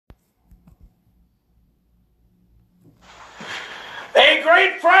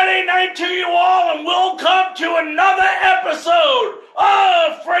great Friday night to you all, and welcome to another episode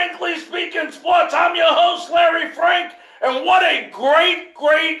of Frankly Speaking Sports. I'm your host, Larry Frank, and what a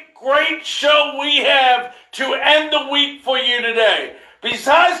great show we have to end the week for you today.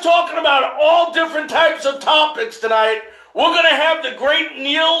 Besides talking about all different types of topics tonight, we're going to have the great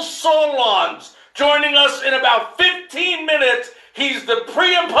Neil Solondz joining us in about 15 minutes. He's the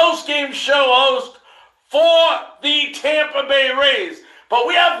pre- and post-game show host for the Tampa Bay Rays. But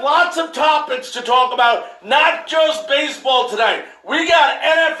we have lots of topics to talk about, not just baseball tonight. We got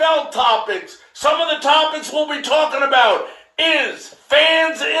NFL topics. Some of the topics we'll be talking about is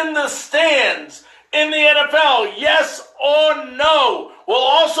fans in the stands in the NFL, yes or no. We'll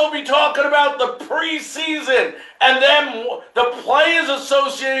also be talking about the preseason, and then the Players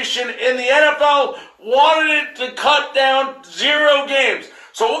Association in the NFL wanted it to cut down 0 games.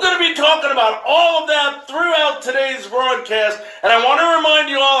 So we're going to be talking about all of that throughout today's broadcast. And I want to remind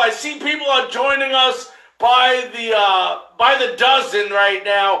you all, I see people are joining us by the dozen right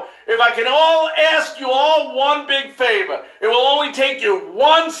now. If I can all ask you all one big favor, it will only take you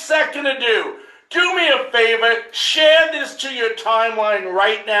 1 second to do. Do me a favor, share this to your timeline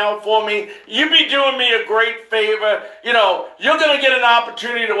right now for me. You'd be doing me a great favor. You know, you're going to get an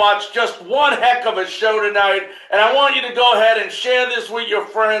opportunity to watch just one heck of a show tonight, and I want you to go ahead and share this with your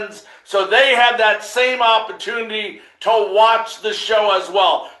friends so they have that same opportunity to watch the show as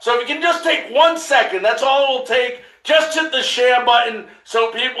well. So if you can just take 1 second, that's all it will take. Just hit the share button so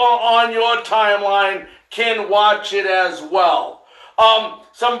people on your timeline can watch it as well.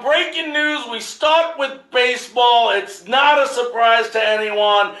 Some breaking news. We start with baseball. It's not a surprise to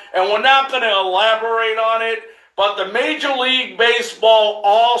anyone, and we're not going to elaborate on it, but the Major League Baseball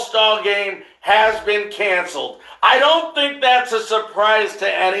All-Star Game has been canceled. I don't think that's a surprise to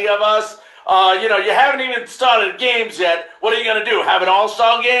any of us. You haven't even started games yet. What are you going to do, have an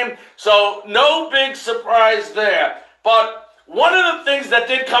All-Star Game? So no big surprise there. But one of the things that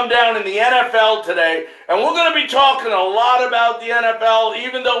did come down in the NFL today, and we're going to be talking a lot about the NFL,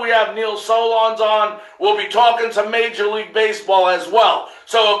 even though we have Neil Solondz on, we'll be talking some Major League Baseball as well.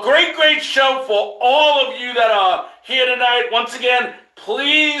 So a great show for all of you that are here tonight. Once again,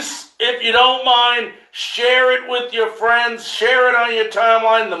 please, if you don't mind, share it with your friends, share it on your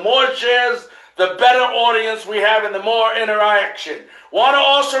timeline. The more shares, the better audience we have and the more interaction. Want to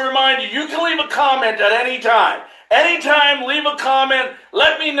also remind you, you can leave a comment at any time. Anytime, leave a comment.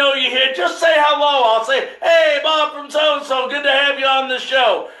 Let me know you're here. Just say hello. I'll say, hey, Bob from so-and-so. Good to have you on the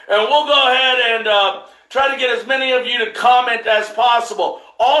show. And we'll go ahead and try to get as many of you to comment as possible.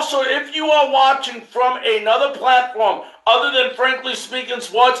 Also, if you are watching from another platform other than Frankly Speaking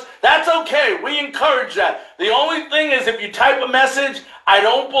Sports, that's okay. We encourage that. The only thing is if you type a message, I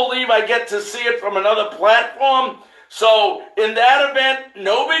don't believe I get to see it from another platform. So in that event,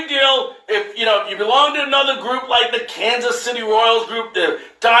 no big deal. If you belong to another group like the Kansas City Royals group, the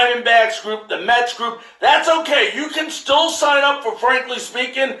Diamondbacks group, the Mets group, that's okay. You can still sign up for Frankly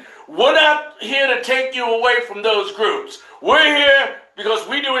Speaking. We're not here to take you away from those groups. We're here because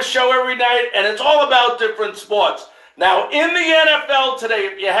we do a show every night, and it's all about different sports. Now, in the NFL today,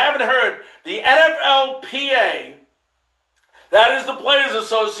 if you haven't heard, the NFLPA, that is the Players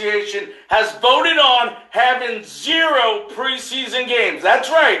Association, has voted on having 0 preseason games. That's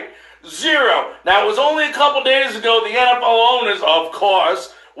right, 0. Now, it was only a couple days ago the NFL owners, of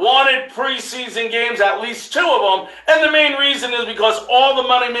course, wanted preseason games, at least 2 of them, and the main reason is because all the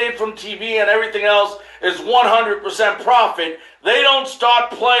money made from TV and everything else is 100% profit. They don't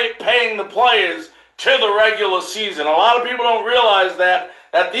start paying the players to the regular season. A lot of people don't realize that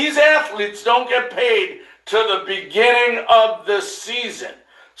these athletes don't get paid to the beginning of the season.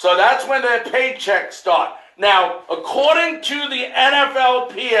 So that's when their paychecks start. Now, according to the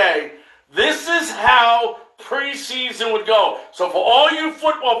NFLPA, this is how preseason would go. So for all you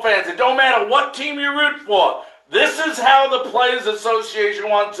football fans, it don't matter what team you root for, this is how the Players Association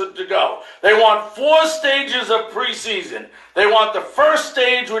wants it to go. They want 4 stages of preseason. They want the first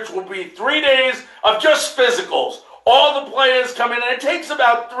stage, which will be 3 days of just physicals. All the players come in, and it takes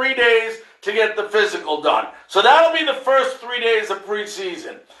about 3 days to get the physical done. So that'll be the first 3 days of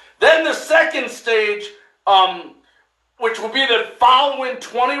preseason. Then the second stage, which will be the following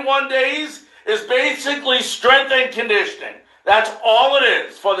 21 days, is basically strength and conditioning. That's all it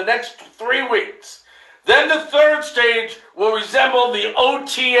is for the next 3 weeks. Then the third stage will resemble the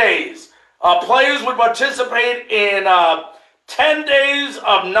OTAs. Players would participate in 10 days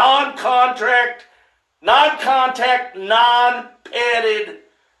of non-contact, non-padded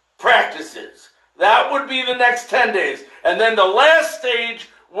practices. That would be the next 10 days. And then the last stage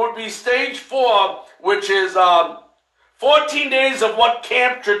would be stage 4, which is 14 days of what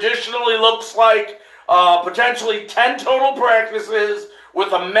camp traditionally looks like, potentially 10 total practices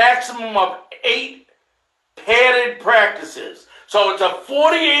with a maximum of 8 padded practices. So it's a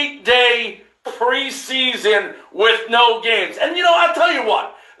 48-day preseason with no games. And, I'll tell you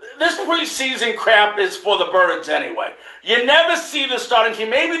what. This preseason crap is for the birds anyway. You never see the starting team.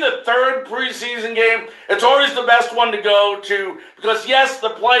 Maybe the third preseason game, it's always the best one to go to because, yes,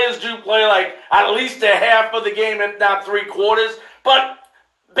 the players do play like at least a half of the game, if not 3/4. But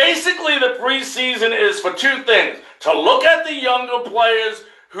basically the preseason is for two things. To look at the younger players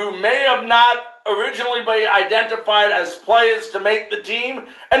who may have not originally been identified as players to make the team.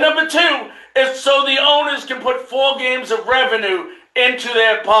 And number two is so the owners can put 4 games of revenue into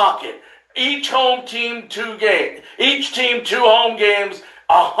their pocket. Each home team 2 games. Each team 2 home games,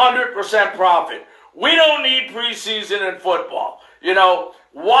 100% profit. We don't need preseason in football.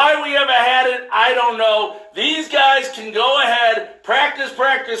 Why we ever had it, I don't know. These guys can go ahead, practice,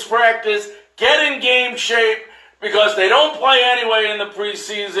 get in game shape because they don't play anyway in the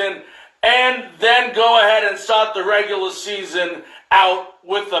preseason, and then go ahead and start the regular season out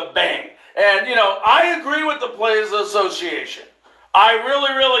with a bang. And, I agree with the Players Association. I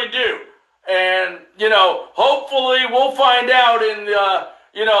really, really do. And, hopefully we'll find out in the,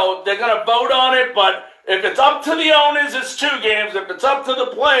 they're going to vote on it. But if it's up to the owners, it's 2 games. If it's up to the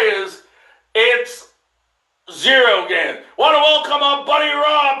players, it's 0 games. Want to welcome our buddy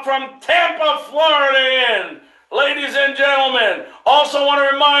Rob from Tampa, Florida in. Ladies and gentlemen, also want to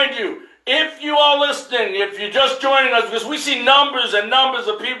remind you, if you are listening, if you're just joining us, because we see numbers and numbers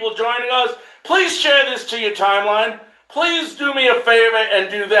of people joining us, please share this to your timeline. Please do me a favor and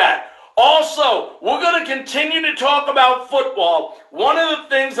do that. Also, we're going to continue to talk about football. One of the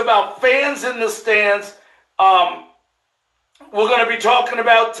things about fans in the stands, we're going to be talking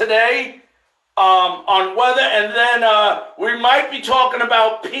about today on weather, and then we might be talking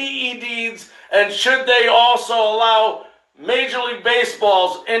about PEDs and should they also allow Major League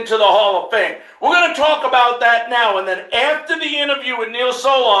Baseball's into the Hall of Fame. We're going to talk about that now, and then after the interview with Neil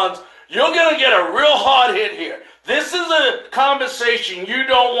Solondz, you're going to get a real hard hit here. This is a conversation you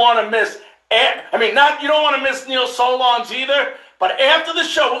don't want to miss. You don't want to miss Neil Solondz either, but after the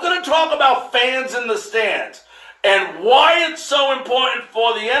show, we're going to talk about fans in the stands and why it's so important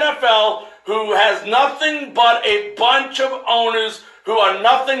for the NFL, who has nothing but a bunch of owners who are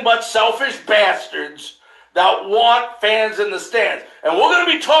nothing but selfish bastards that want fans in the stands. And we're going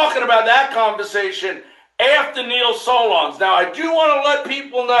to be talking about that conversation after Neil Solondz. Now, I do want to let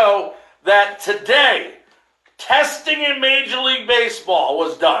people know that today, testing in Major League Baseball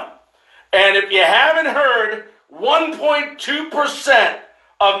was done. And if you haven't heard, 1.2%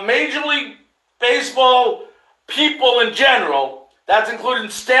 of Major League Baseball people in general, that's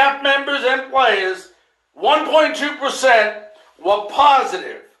including staff members and players, 1.2% were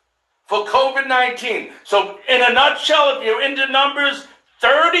positive for COVID-19. So in a nutshell, if you're into numbers,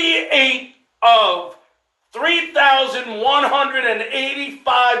 38 of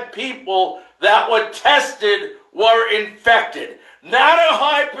 3,185 people that were tested were infected. Not a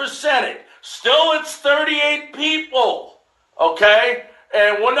high percentage. Still, it's 38 people, okay?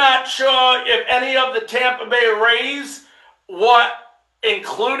 And we're not sure if any of the Tampa Bay Rays were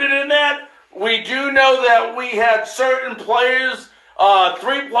included in that. We do know that we had certain players,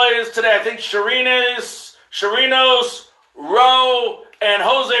 3 players today. I think Chirinos, Rowe, and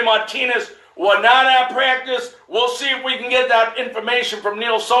Jose Martinez were not at practice. We'll see if we can get that information from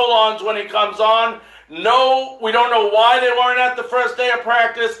Neil Solondz when he comes on. No, we don't know why they weren't at the first day of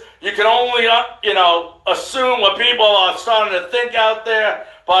practice. You can only, assume what people are starting to think out there.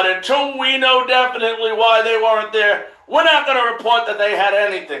 But until we know definitely why they weren't there, we're not going to report that they had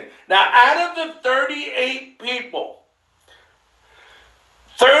anything. Now, out of the 38 people,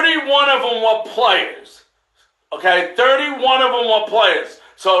 31 of them were players. Okay, 31 of them were players.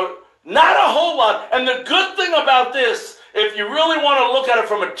 So, not a whole lot. And the good thing about this, if you really want to look at it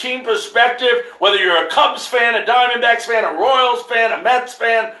from a team perspective, whether you're a Cubs fan, a Diamondbacks fan, a Royals fan, a Mets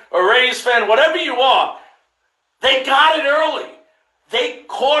fan, a Rays fan, whatever you are, they got it early. They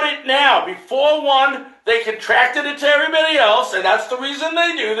caught it now. Before, 1, they contracted it to everybody else, and that's the reason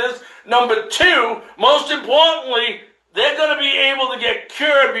they do this. Number 2, most importantly, they're going to be able to get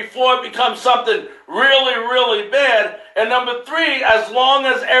cured before it becomes something really, really bad. And number 3, as long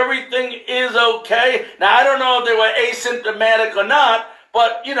as everything is okay. Now, I don't know if they were asymptomatic or not,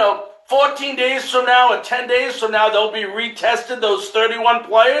 but, 14 days from now or 10 days from now, they'll be retested, those 31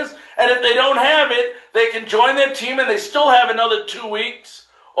 players. And if they don't have it, they can join their team and they still have another 2 weeks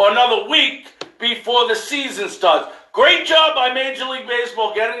or another week before the season starts. Great job by Major League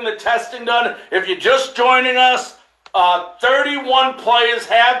Baseball getting the testing done. If you're just joining us, 31 players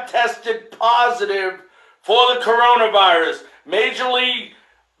have tested positive for the coronavirus. Major League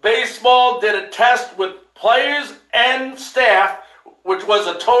Baseball did a test with players and staff, which was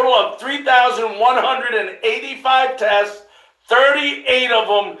a total of 3,185 tests. 38 of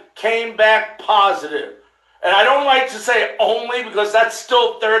them came back positive. And I don't like to say only because that's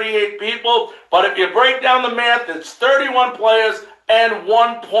still 38 people, but if you break down the math, it's 31 players and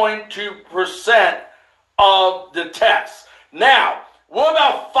 1.2% of the tests. Now, we're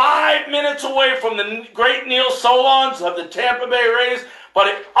about 5 minutes away from the great Neil Solondz of the Tampa Bay Rays,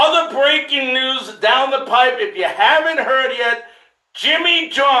 but other breaking news down the pipe, if you haven't heard yet, Jimmie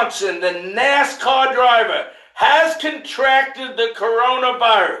Johnson, the NASCAR driver, has contracted the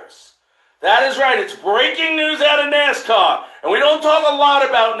coronavirus. That is right. It's breaking news out of NASCAR. And we don't talk a lot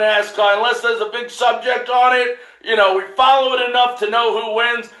about NASCAR unless there's a big subject on it. You know, we follow it enough to know who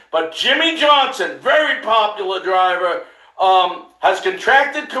wins. But Jimmie Johnson, very popular driver, has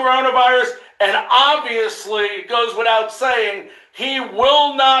contracted coronavirus. And obviously, it goes without saying, he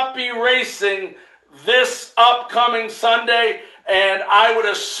will not be racing this upcoming Sunday. And I would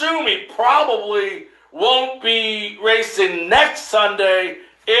assume he probably won't be racing next Sunday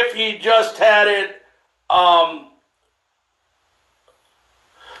if he just had it, on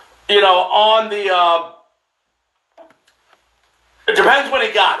the, it depends when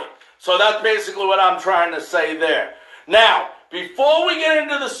he got it. So that's basically what I'm trying to say there. Now, before we get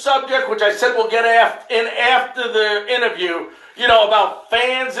into the subject, which I said we'll get in after the interview, about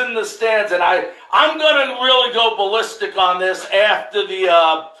fans in the stands, and I'm going to really go ballistic on this after the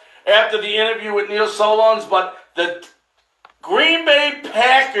interview with Neil Solondz, but the Green Bay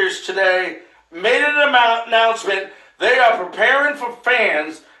Packers today made an announcement. They are preparing for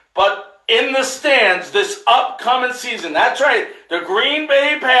fans, but in the stands this upcoming season. That's right. The Green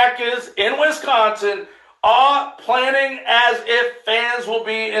Bay Packers in Wisconsin are planning as if fans will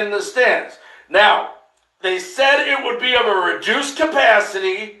be in the stands. Now, they said it would be of a reduced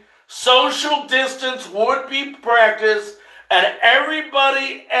capacity, social distance would be practiced, and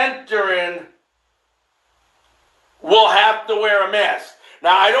everybody entering will have to wear a mask.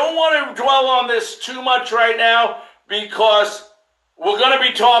 Now, I don't want to dwell on this too much right now because we're going to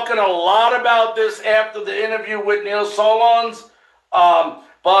be talking a lot about this after the interview with Neil Solondz.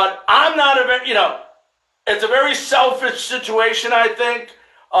 But I'm not it's a very selfish situation, I think.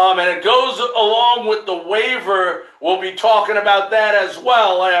 And it goes along with the waiver. We'll be talking about that as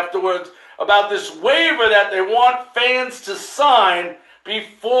well afterwards, about this waiver that they want fans to sign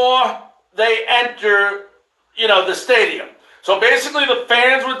before they enter the stadium. So basically the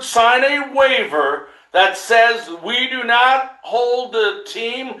fans would sign a waiver that says we do not hold the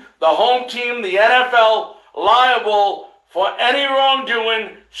home team, the NFL, liable for any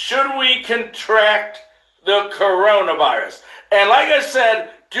wrongdoing should we contract the coronavirus. And like I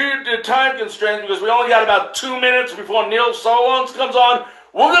said, due to time constraints, because we only got about 2 minutes before Neil Solondz comes on,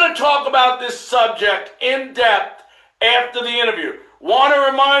 we're going to talk about this subject in depth after the interview. Want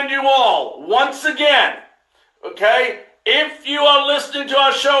to remind you all, once again, okay, if you are listening to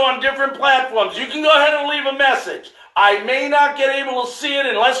our show on different platforms, you can go ahead and leave a message. I may not get able to see it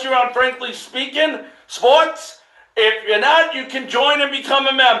unless you're on Frankly Speaking Sports. If you're not, you can join and become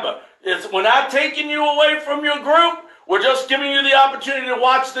a member. We're not taking you away from your group. We're just giving you the opportunity to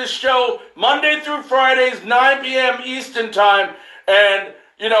watch this show Monday through Fridays, 9 p.m. Eastern Time. And,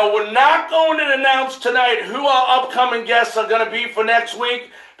 we're not going to announce tonight who our upcoming guests are going to be for next week,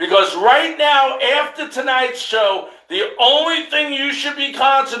 because right now, after tonight's show, the only thing you should be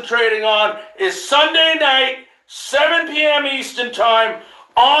concentrating on is Sunday night, 7 p.m. Eastern Time,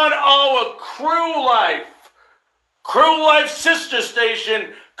 on our Crew Life sister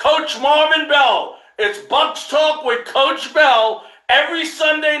station, Coach Marvin Bell. It's Bucks Talk with Coach Bell every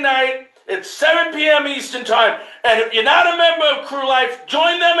Sunday night. It's 7 p.m. Eastern Time. And if you're not a member of Crew Life,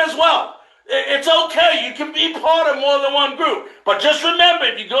 join them as well. It's okay. You can be part of more than one group. But just remember,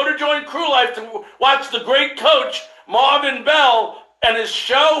 if you go to join Crew Life to watch the great coach, Marvin Bell, and his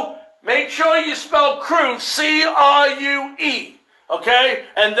show, make sure you spell Crew, C-R-U-E, okay?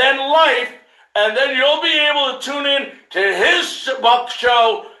 And then Life, and then you'll be able to tune in to his Bucks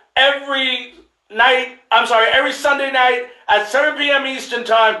show every Sunday night at 7 p.m. Eastern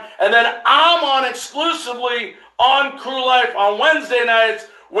Time. And then I'm on exclusively on Crew Life on Wednesday nights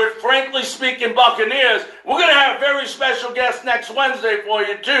with Frankly Speaking Buccaneers. We're going to have a very special guest next Wednesday for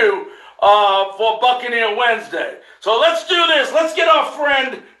you, too, for Buccaneer Wednesday. So let's do this. Let's get our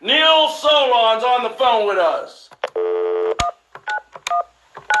friend Neil Solondz on the phone with us.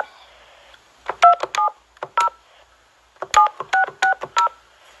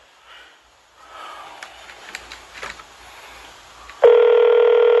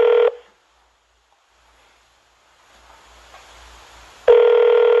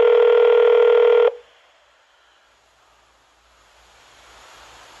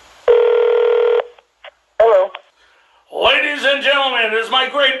 gentlemen, it is my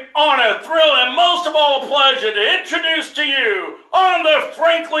great honor, thrill, and most of all pleasure to introduce to you on the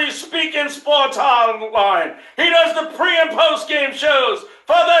Frankly Speaking Sports Hotline. He does the pre- and post-game shows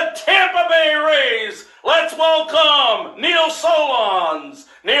for the Tampa Bay Rays. Let's welcome Neil Solondz.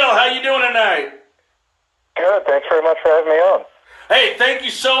 Neil, how you doing tonight? Good. Thanks very much for having me on. Hey, thank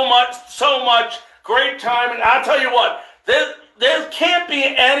you so much. Great time. And I'll tell you what, there can't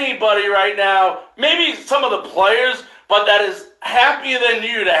be anybody right now, maybe some of the players, but that is happier than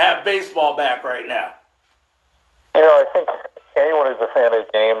you to have baseball back right now. You know, I think anyone who's a fan of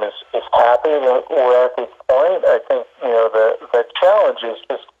the game is happy that we're at this point. I think, the challenge is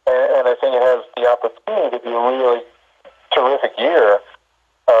just, and I think it has the opportunity to be a really terrific year.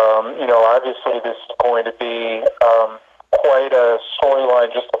 Obviously this is going to be quite a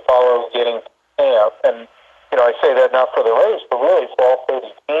storyline just to follow getting to camp. And, I say that not for the Rays, but really for all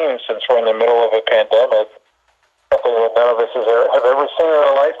 30 teams since we're in the middle of a pandemic. Something that none of us have ever seen in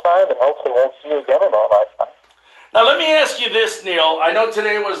our lifetime and hopefully won't see again in our lifetime. Now, let me ask you this, Neil. I know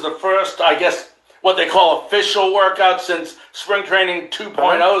today was the first, I guess, what they call official workout since Spring Training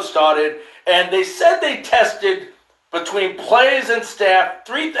 2.0 started, and they said they tested between players and staff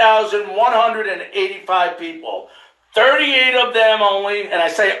 3,185 people. 38 of them only, and I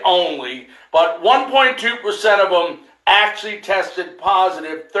say only, but 1.2% of them actually tested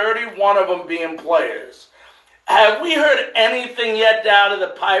positive, 31 of them being players. Have we heard anything yet down to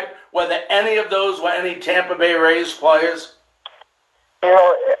the pipe whether any of those were any Tampa Bay Rays players?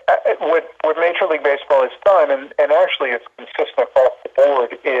 What Major League Baseball has done, and actually it's consistent across the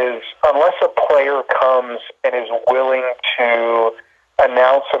board, is unless a player comes and is willing to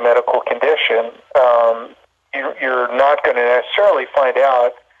announce a medical condition, you're not going to necessarily find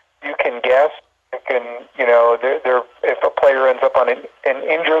out. You can guess. You can, if a player ends up on an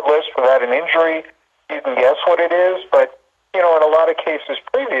injured list without an injury, you can guess what it is. But, in a lot of cases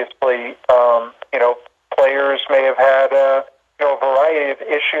previously, players may have had a variety of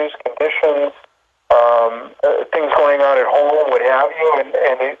issues, conditions, things going on at home, what have you, and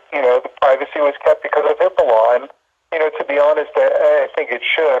the privacy was kept because of HIPAA law. And, to be honest, I think it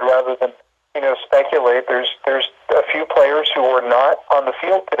should, rather than, speculate. There's a few players who are not on the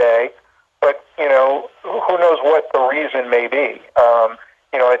field today, but, who knows what the reason may be.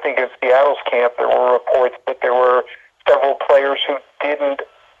 I think in Seattle's camp, there were reports that there were several players who didn't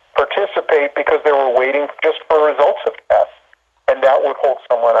participate because they were waiting just for results of tests, and that would hold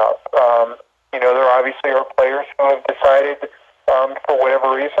someone up. There obviously are players who have decided for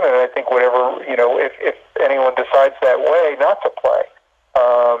whatever reason, and I think if anyone decides that way, not to play.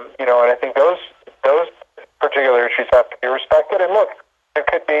 And I think those particular issues have to be respected. And look, there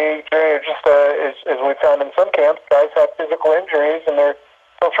could be, as we found in some camps, guys have physical injuries, and they're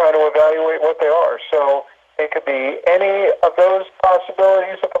still trying to evaluate what they are. So it could be any of those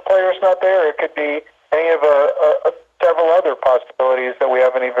possibilities if a player's not there. It could be any of several other possibilities that we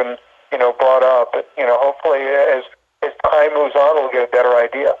haven't even, brought up. But, hopefully as time moves on, we'll get a better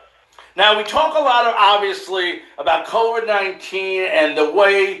idea. Now, we talk a lot, obviously, about COVID-19 and the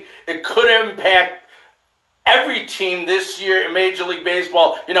way it could impact every team this year in Major League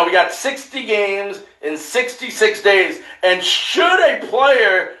Baseball. We got 60 games in 66 days. And should a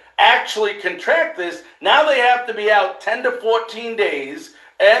player actually contract this, now they have to be out 10 to 14 days,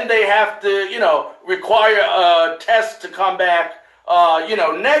 and they have to, require a test to come back,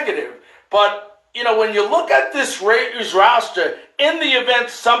 negative. But, when you look at this Rays roster, in the event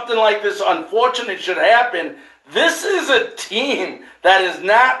something like this unfortunately should happen, this is a team that is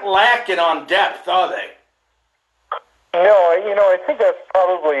not lacking on depth, are they? No, I think that's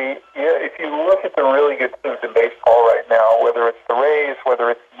probably, if you look at the really good teams in baseball right now, whether it's the Rays, whether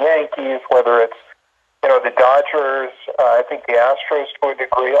it's the Yankees, whether it's, the Dodgers, I think the Astros to a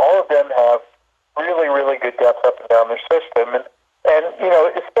degree, all of them have really, really good depth up and down their system. And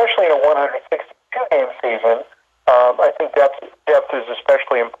especially in a 162-game season, I think depth is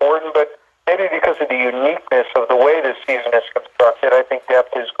especially important, but maybe because of the uniqueness of the way this season is constructed, I think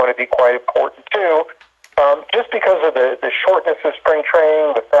depth is going to be quite important too. Just because of the shortness of spring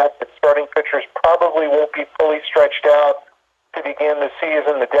training, the fact that starting pitchers probably won't be fully stretched out to begin the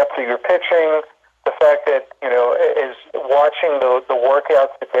season, the depth of your pitching, the fact that, is watching the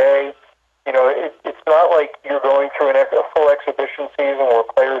workouts today, it's not like you're going through a full exhibition season where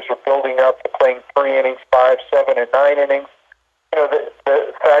players are building up to playing 3 innings, 5, 7, and 9 innings. The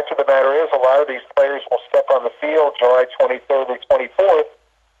fact of the matter is a lot of these players will step on the field July 23rd or 24th,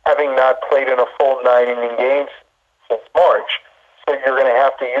 having not played in a full 9-inning game since March. So you're going to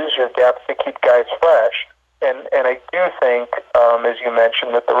have to use your depth to keep guys fresh. And I do think, as you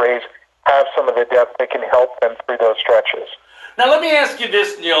mentioned, that the Rays have some of the depth that can help them through those stretches. Now, let me ask you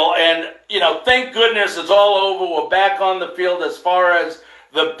this, Neil, and, thank goodness it's all over. We're back on the field as far as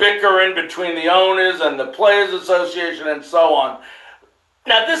the bickering between the owners and the Players Association and so on.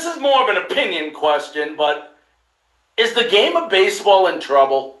 Now, this is more of an opinion question, but is the game of baseball in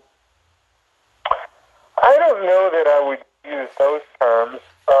trouble? I don't know that I would use those terms.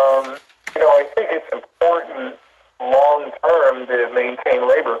 I think it's important long-term to maintain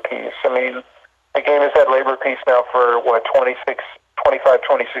labor peace. I mean, the game has had labor peace now for,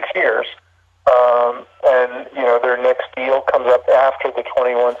 26 years. And, their next deal comes up after the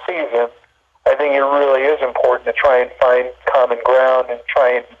 21 season. I think it really is important to try and find common ground and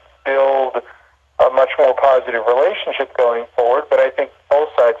try and build a much more positive relationship going forward. But I think both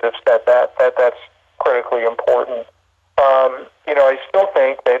sides have said that's critically important. I still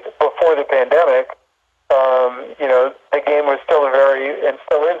think that before the pandemic, the game was still and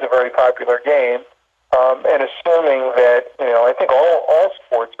still is a very popular game. And assuming that, I think all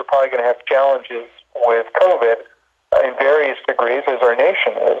sports are probably going to have challenges with COVID in various degrees, as our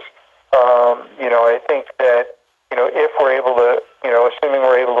nation is. I think that, if we're able to, assuming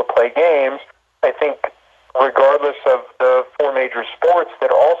we're able to play games, I think regardless of the four major sports,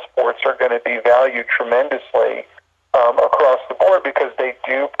 that all sports are going to be valued tremendously across the board because they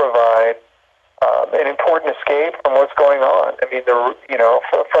do provide an important escape from what's going on. I mean,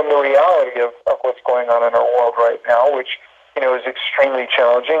 from the reality of what's going on in our world right now, which, is extremely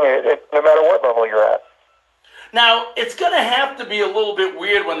challenging, no matter what level you're at. Now, it's going to have to be a little bit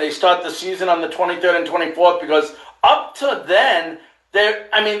weird when they start the season on the 23rd and 24th because up to then,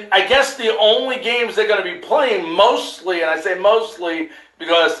 I guess the only games they're going to be playing mostly, and I say mostly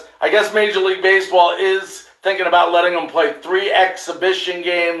because I guess Major League Baseball is thinking about letting them play 3 exhibition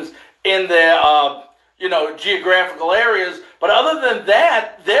games in their, geographical areas. But other than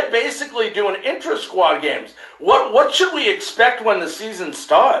that, they're basically doing intra-squad games. What should we expect when the season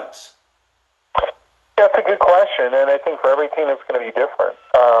starts? That's a good question, and I think for every team it's going to be different.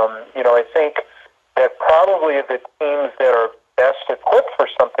 I think that probably the teams that are best equipped for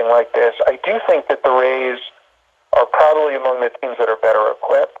something like this, I do think that the Rays are probably among the teams that are better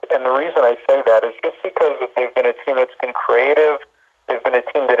equipped. And the reason I say that is just because they've been a team that's been creative. They've been a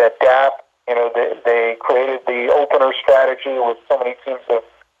team that adapt. They created the opener strategy, which so many teams have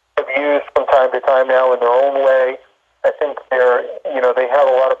used from time to time now in their own way. I think they have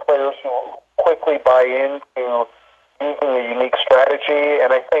a lot of players who quickly buy into using a unique strategy.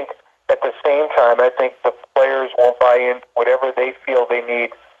 And I think at the same time, I think the players will buy into whatever they feel they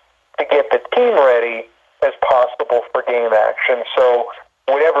need to get the team ready as possible for game action. So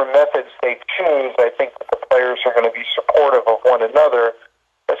whatever methods they choose, I think that the players are going to be supportive of one another,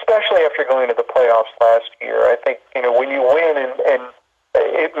 especially after going to the playoffs last year. I think, when you win and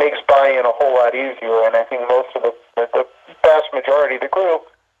it makes buy-in a whole lot easier, and I think most of the vast majority of the group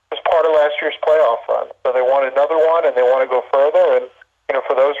was part of last year's playoff run. So they want another one, and they want to go further, and,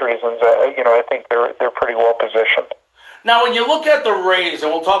 for those reasons, I think they're pretty well positioned. Now, when you look at the Rays,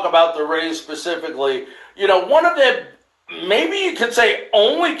 and we'll talk about the Rays specifically, one of their, maybe you could say,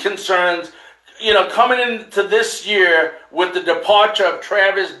 only concerns, coming into this year with the departure of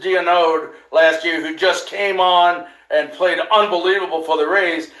Travis d'Arnaud last year, who just came on and played unbelievable for the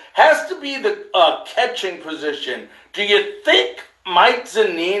Rays, has to be the catching position. Do you think Mike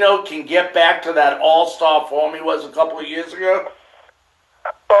Zunino can get back to that all-star form he was a couple of years ago?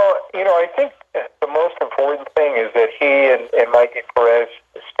 Well, I think the most important thing is that he and Mikey Perez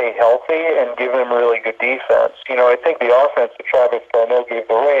stay healthy and give them really good defense. I think the offense that Travis d'Arnaud gave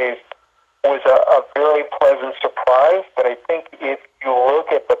the Rays was a very pleasant surprise, but I think if you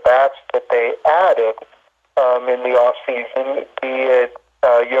look at the bats that they added in the offseason, be it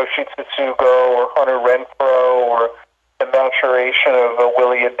Yoshi Tsutsugo or Hunter Renfroe or the maturation of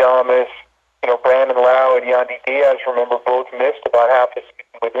Willie Adames, Brandon Lau and Yandy Diaz, remember, both missed about half the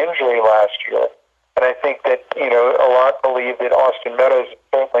season with injury last year. And I think that, a lot believe that Austin Meadows is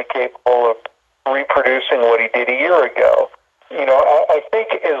certainly capable of reproducing what he did a year ago. I think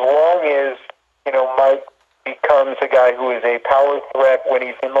as long as, Mike becomes a guy who is a power threat when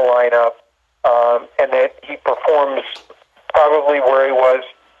he's in the lineup, and that he performs probably where he was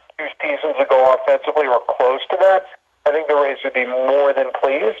 2 seasons ago offensively or close to that, I think the Rays would be more than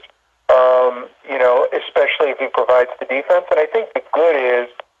pleased, especially if he provides the defense. And I think the good is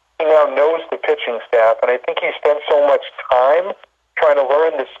he now knows the pitching staff, and I think he spent so much time trying to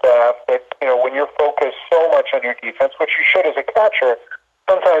learn the staff that, when you're focused so much on your defense, which you should as a catcher,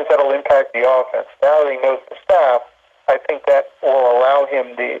 sometimes that'll impact the offense. Now that he knows the staff, I think that will allow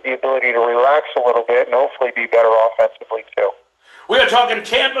him the ability to relax a little bit and hopefully be better offensively too. We are talking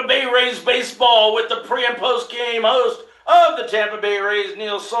Tampa Bay Rays baseball with the pre- and post-game host of the Tampa Bay Rays,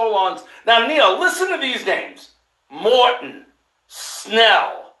 Neil Solondz. Now, Neil, listen to these names. Morton,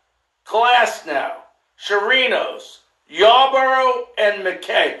 Snell, Glasnow, Chirinos, Yarborough, and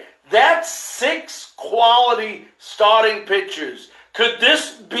McKay. That's 6 quality starting pitchers. Could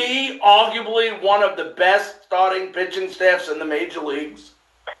this be arguably one of the best starting pitching staffs in the major leagues?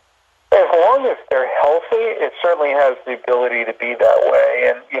 As long as they're healthy, it certainly has the ability to be that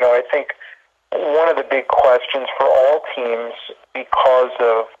way. And, I think one of the big questions for all teams, because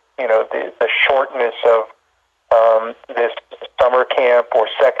of, the shortness of this summer camp or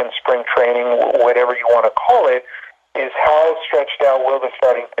second spring training, whatever you want to call it, is how stretched out will the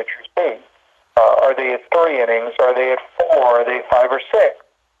starting pitchers be? Are they at 3 innings? Are they at 4? Are they 5 or 6?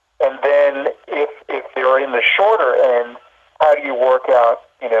 And then if they're in the shorter end, how do you work out,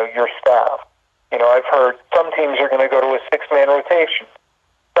 your staff? I've heard some teams are going to go to a 6-man rotation.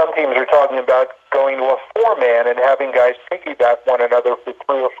 Some teams are talking about going to a 4-man and having guys piggyback one another for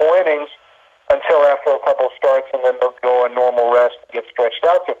 3 or 4 innings until after a couple starts, and then they'll go on normal rest and get stretched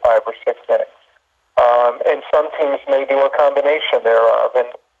out to 5 or 6 innings. And some teams may do a combination thereof. And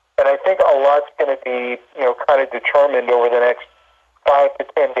I think a lot's going to be, kind of determined over the next 5 to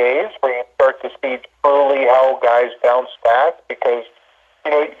 10 days, where you start to see truly how guys bounce back, because,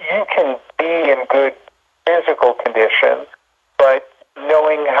 you can be in good physical condition, but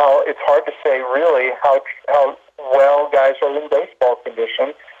knowing how, it's hard to say really how well guys are in baseball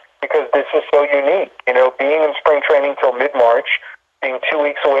condition, because this is so unique. Being in spring training till mid-March, being 2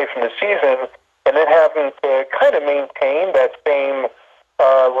 weeks away from the season, and then having to kind of maintain that same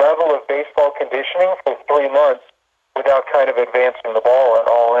level of baseball conditioning for 3 months without kind of advancing the ball at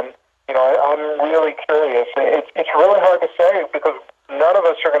all. And, I'm really curious. It's really hard to say, because none of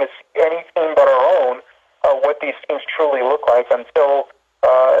us are going to see anything but our own what these things truly look like until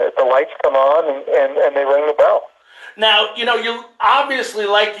the lights come on and they ring the bell. Now, you obviously,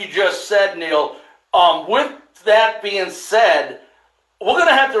 like you just said, Neil, with that being said, we're going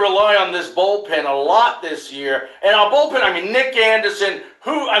to have to rely on this bullpen a lot this year. And our bullpen, Nick Anderson,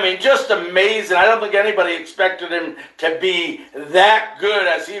 just amazing. I don't think anybody expected him to be that good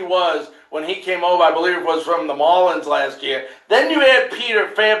as he was when he came over. I believe it was from the Marlins last year. Then you had Peter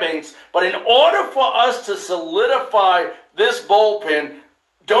Fairbanks. But in order for us to solidify this bullpen,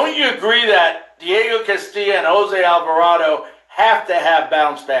 don't you agree that Diego Castillo and Jose Alvarado have to have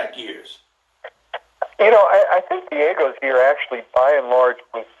bounce-back years? I think Diego's year actually, by and large,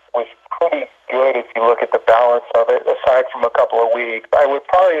 was pretty good if you look at the balance of it, aside from a couple of weeks. I would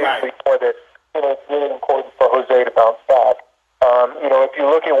probably agree more that, it's really important for Jose to bounce back. If you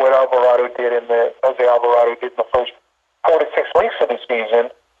look at what Jose Alvarado did in the first 4 to 6 weeks of the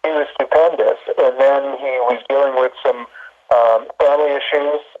season, he was stupendous. And then he was dealing with some family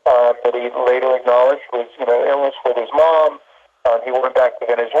issues that he later acknowledged was, illness with his mom. He went back to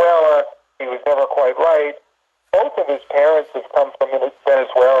Venezuela. He was never quite right. Both of his parents have come from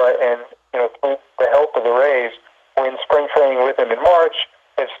Venezuela, and through the help of the Rays, were in spring training with him in March.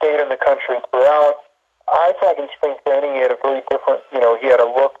 Have stayed in the country throughout. I thought in spring training he had a very different. He had a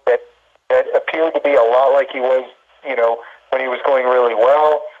look that appeared to be a lot like he was, when he was going really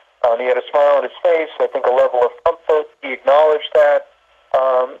well. He had a smile on his face. I think a level of comfort. He acknowledged that.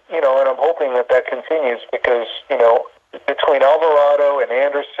 And I'm hoping that continues, because between Alvarado and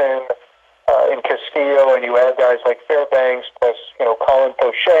Anderson. And Castillo, and you add guys like Fairbanks, plus, Colin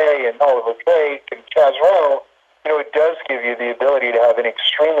Poche and Oliver Drake and Chaz Rowe, it does give you the ability to have an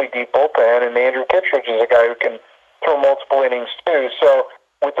extremely deep bullpen, and Andrew Kittredge is a guy who can throw multiple innings too. So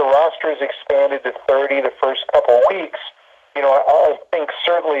with the rosters expanded to 30 the first couple of weeks, I think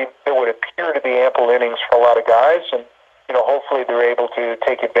certainly there would appear to be ample innings for a lot of guys, and, hopefully they're able to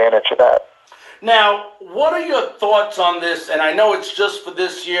take advantage of that. Now, what are your thoughts on this? And I know it's just for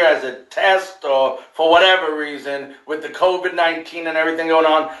this year as a test or for whatever reason with the COVID-19 and everything going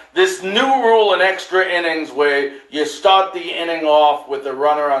on. This new rule in extra innings where you start the inning off with a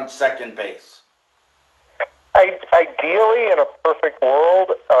runner on second base. Ideally, in a perfect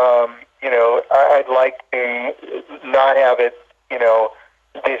world, I'd like to not have it,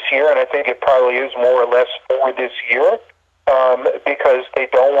 this year. And I think it probably is more or less for this year. Because they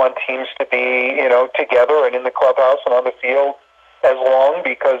don't want teams to be, together and in the clubhouse and on the field as long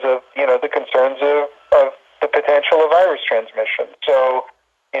because of, the concerns of the potential of virus transmission. So,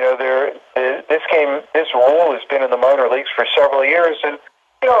 this rule has been in the minor leagues for several years. And,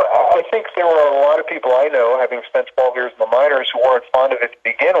 I think there were a lot of people I know, having spent 12 years in the minors, who weren't fond of it to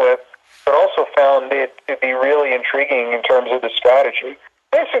begin with, but also found it to be really intriguing in terms of the strategy.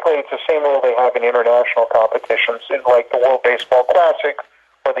 Basically, it's the same rule they have in international competitions, like the World Baseball Classic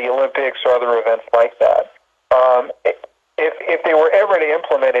or the Olympics or other events like that. if they were ever to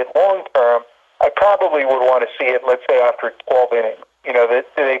implement it long term, I probably would want to see it, let's say, after 12 innings. You know, that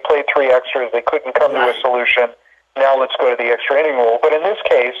they played 3 extras, they couldn't come to a solution. Now let's go to the extra inning rule. But in this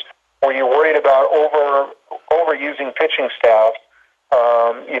case, where you're worried about overusing pitching staff,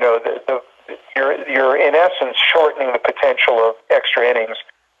 you know, you're in essence shortening the potential of extra innings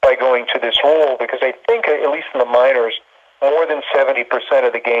by going to this rule, because I think, at least in the minors, more than 70%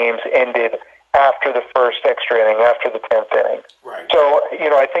 of the games ended after the first extra inning, after the 10th inning. Right. So, you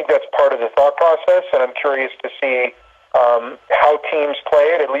know, I think that's part of the thought process, and I'm curious to see how teams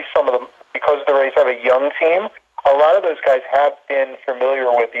play it. At least some of them, because the Rays have a young team, a lot of those guys have been familiar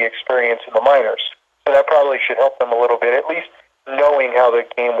with the experience in the minors. So that probably should help them a little bit, at least knowing how the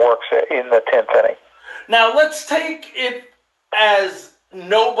game works in the 10th inning. Now, let's take it as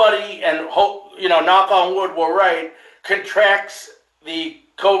nobody, and hope, you know, knock on wood, we're right, contracts the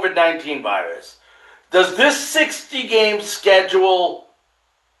COVID-19 virus. Does this 60-game schedule,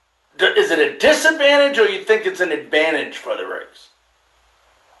 is it a disadvantage, or you think it's an advantage for the Rays?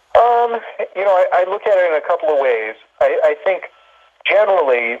 You know, I look at it in a couple of ways. I think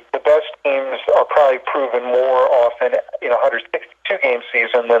generally the best teams are probably proven more often in a 162-game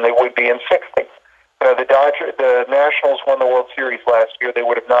season than they would be in 60. You know, the Nationals won the World Series last year. They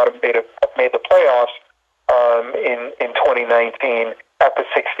would have not have made the playoffs in 2019 at the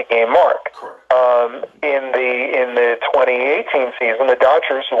 60-game mark. In the 2018 season, the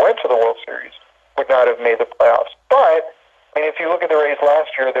Dodgers, who went to the World Series, would not have made the playoffs. But I mean, if you look at the Rays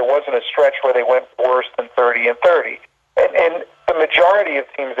last year, there wasn't a stretch where they went worse than 30-30. And the majority of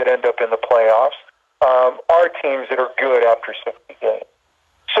teams that end up in the playoffs are teams that are good after 60 games.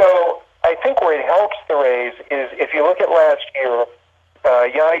 So I think where it helps the Rays is, if you look at last year,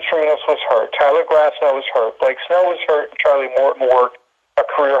 Yonny Chirinos was hurt, Tyler Glasnow was hurt, Blake Snell was hurt, and Charlie Morton worked a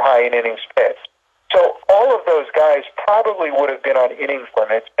career high in innings pitched. So all of those guys probably would have been on innings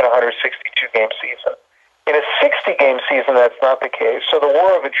limits in a 162-game season. In a 60-game season, that's not the case. So the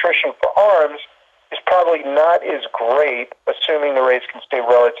war of attrition for arms is probably not as great, assuming the Rays can stay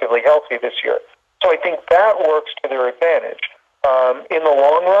relatively healthy this year. So I think that works to their advantage. In the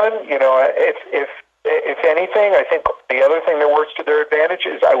long run, you know, if anything, I think the other thing that works to their advantage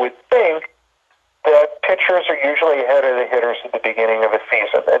is, I would think, that pitchers are usually ahead of the hitters at the beginning of a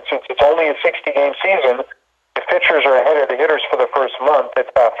season. And since it's only a 60-game season, if pitchers are ahead of the hitters for the first month, that's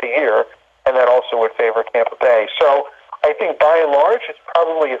half the year, and that also would favor Tampa Bay. So I think by and large, it's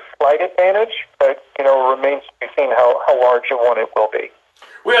probably a slight advantage, but, you know, it remains to be seen how large a one it will be.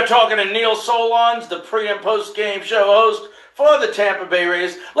 We are talking to Neil Solondz, the pre- and post-game show host for the Tampa Bay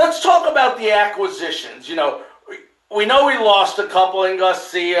Rays. Let's talk about the acquisitions. You know we lost a couple in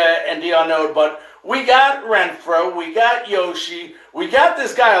Garcia and d'Arnaud, but we got Renfroe, we got Yoshi, we got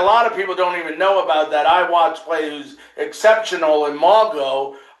this guy a lot of people don't even know about that I watch play, who's exceptional, in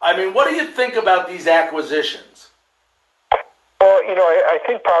Margot. I mean, what do you think about these acquisitions? Well, you know, I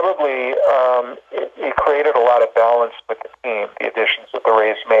think probably it created a lot of balance with the team, the additions that the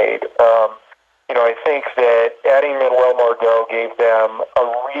Rays made. You know, I think that adding Manuel Margot gave them a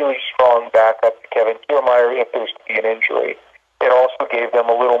really strong backup to Kevin Kiermaier if there's to be an injury. It also gave them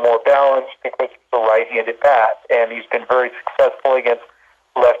a little more balance because he's a right-handed bat, and he's been very successful against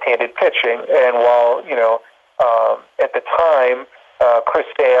left-handed pitching. And while, you know, at the time,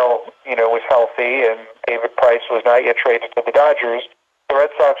 Chris Sale, you know, was healthy, and David Price was not yet traded to the Dodgers, the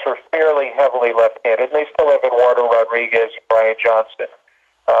Red Sox were fairly heavily left-handed, and they still have Eduardo Rodriguez and Brian Johnson.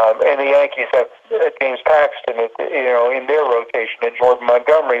 And the Yankees have James Paxton, you know, in their rotation, and Jordan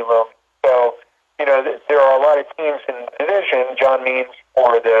Montgomery loom. So, you know, there are a lot of teams in the division, John Means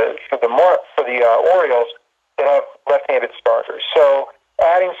for the Orioles, that have left-handed starters. So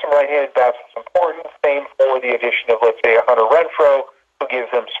adding some right-handed bats is important. Same for the addition of, let's say, a Hunter Renfroe, who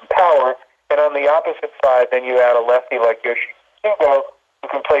gives them some power. And on the opposite side, then you add a lefty like Yoshi Tsutsugo, who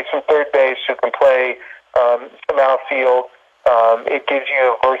can play some third base, who can play some outfield. It gives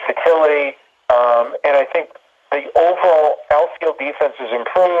you versatility. And I think the overall outfield defense is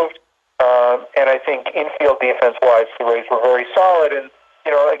improved. And I think infield defense-wise, the Rays were very solid. And,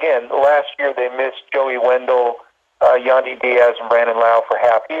 you know, again, last year they missed Joey Wendell, Yandy Diaz, and Brandon Lau for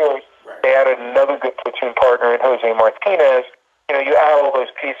half years. Right. They added another good platoon partner in Jose Martinez. You know, you add all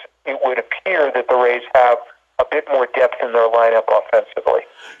those pieces, it would appear that the Rays have a bit more depth in their lineup offensively.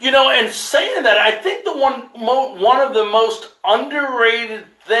 You know, and saying that, I think the one of the most underrated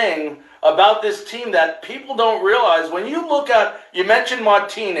thing about this team that people don't realize, when you look at, you mentioned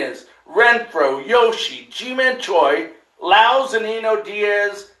Martinez, Renfroe, Yoshi, Ji-Man Choi, Lau, Zunino,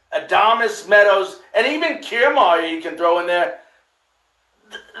 Diaz, Adames, Meadows, and even Kiermaier you can throw in there.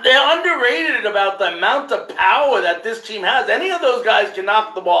 they're underrated about the amount of power that this team has. Any of those guys can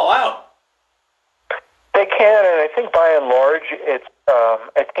knock the ball out. They can, and I think by and large, it's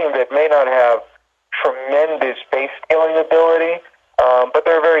a team that may not have tremendous base stealing ability, but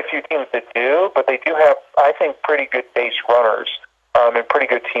there are very few teams that do. But they do have, I think, pretty good base runners and pretty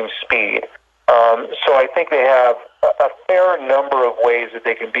good team speed. So I think they have a fair number of ways that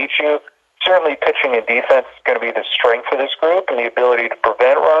they can beat you. Certainly pitching and defense is going to be the strength of this group and the ability to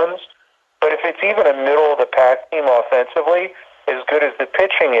prevent runs. But if it's even a middle-of-the-pack team offensively, as good as the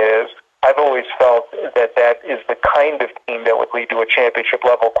pitching is, I've always felt that that is the kind of team that would lead to a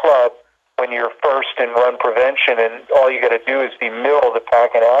championship-level club when you're first in run prevention and all you got to do is be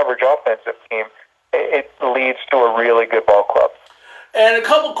middle-of-the-pack and average offensive team. It leads to a really good ball club. And a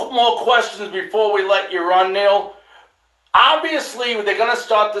couple more questions before we let you run, Neil. Obviously, they're going to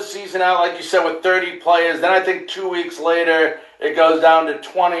start the season out, like you said, with 30 players. Then I think 2 weeks later, it goes down to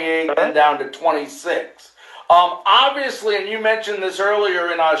 28 and down to 26. Obviously, and you mentioned this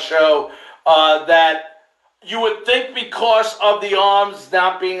earlier in our show, that you would think because of the arms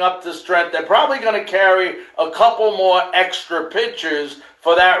not being up to strength, they're probably going to carry a couple more extra pitchers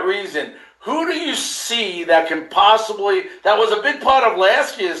for that reason. Who do you see that can possibly, that was a big part of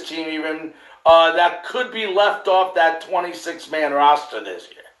last year's team even, that could be left off that 26-man roster this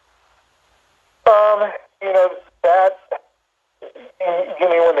year? That, you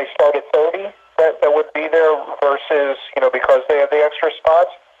mean when they start at 30, that would be there versus, because they have the extra spots?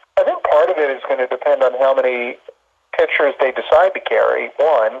 I think part of it is going to depend on how many pitchers they decide to carry,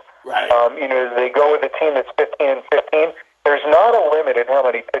 one. Right. They go with a team that's 15 and 15. There's not a limit in how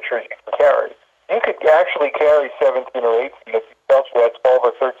many pitchers you can carry. You could actually carry 17 or 18 if you felt you had 12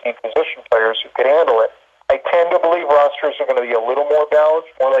 or 13 position players who could handle it. I tend to believe rosters are going to be a little more balanced,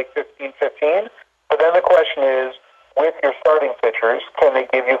 more like 15-15. But then the question is, with your starting pitchers, can they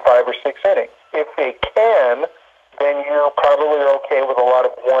give you 5 or 6 innings? If they can, then you're probably okay with a lot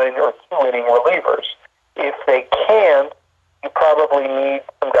of 1 or 2 inning relievers. If they can't, you probably need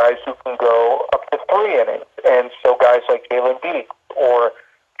some guys who can go up to 3 innings. And so guys like Jalen Beek or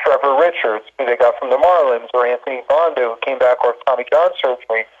Trevor Richards, who they got from the Marlins, or Anthony Bondo, who came back off Tommy John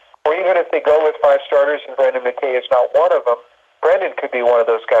surgery, or even if they go with 5 starters and Brendan McKay is not one of them, Brendan could be one of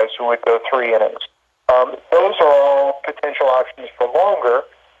those guys who would go 3 innings. Those are all potential options for longer,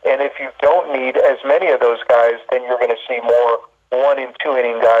 and if you don't need as many of those guys, then you're going to see more 1 and 2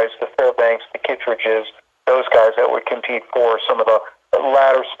 inning guys, the Fairbanks, the Kittredges, those guys that would compete for some of the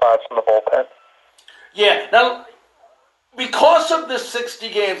latter spots in the bullpen. Yeah. Now, because of the 60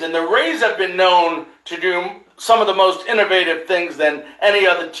 games, and the Rays have been known to do some of the most innovative things than any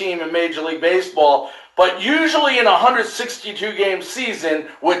other team in Major League Baseball, but usually in a 162-game season,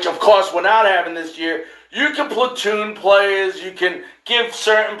 which of course we're not having this year, you can platoon players, you can give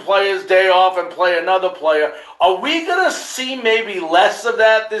certain players day off and play another player. Are we going to see maybe less of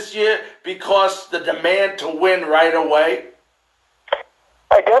that this year because the demand to win right away?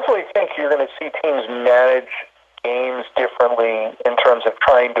 I definitely think you're going to see teams manage games differently in terms of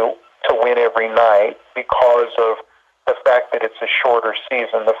trying to win every night because of the fact that it's a shorter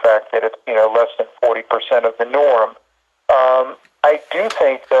season, the fact that it's less than 40% of the norm. I do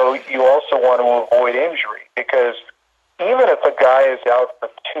think, though, you also want to avoid injury because even if a guy is out for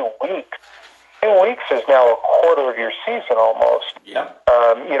 2 weeks, 2 weeks is now a quarter of your season almost. Yeah.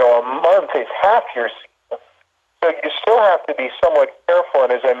 A month is half your season. So you still have to be somewhat careful.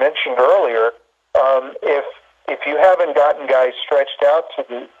 And as I mentioned earlier, if you haven't gotten guys stretched out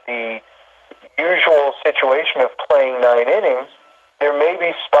to the usual situation of playing 9 innings, there may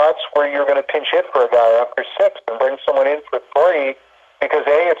be spots where you're going to pinch hit for a guy after 6 and bring someone in for 3 because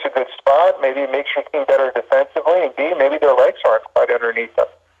A, it's a good spot, maybe it makes your team better defensively, and B, maybe their legs aren't quite underneath them.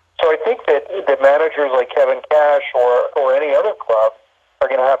 So I think that managers like Kevin Cash or any other club are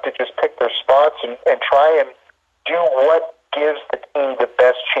going to have to just pick their spots and try and do what gives the team the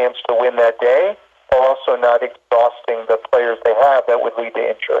best chance to win that day, while also not exhausting the players they have that would lead to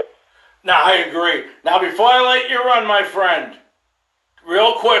injury. No, I agree. Now, before I let you run, my friend,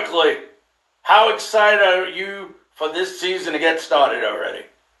 real quickly, how excited are you for this season to get started already?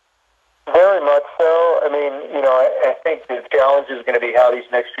 Very much so. I mean, I think the challenge is going to be how these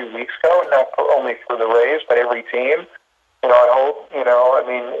next few weeks go, not only for the Rays, but every team. I hope,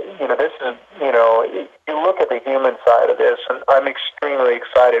 this is, you look at the human side of this, and I'm extremely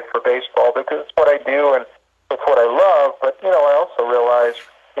excited for baseball because it's what I do and it's what I love, but, I also realize,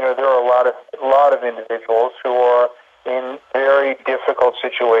 there are a lot of individuals who are in very difficult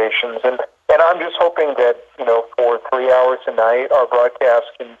situations, and I'm just hoping that, for 3 hours a night, our broadcast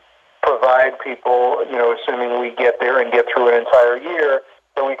can provide people, assuming we get there and get through an entire year,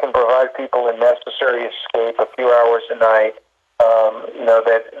 so we can provide people a necessary escape, a few hours a night,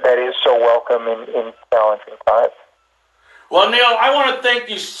 that is so welcome in challenging times. Well, Neil, I want to thank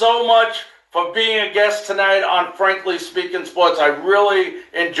you so much for being a guest tonight on Frankly Speaking Sports. I really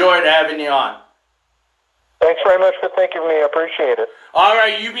enjoyed having you on. Thanks very much for thinking of me. I appreciate it. All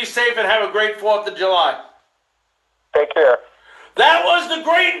right, you be safe and have a great 4th of July. Take care. That was the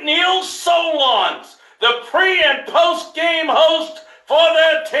great Neil Solondz, the pre- and post-game host for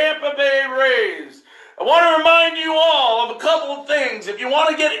the Tampa Bay Rays. I want to remind you all of a couple of things. If you want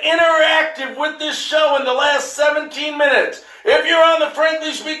to get interactive with this show in the last 17 minutes, if you're on the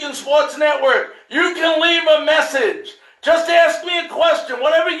Frankly Speaking Sports Network, you can leave a message. Just ask me a question,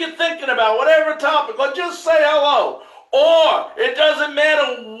 whatever you're thinking about, whatever topic, or just say hello. Or, it doesn't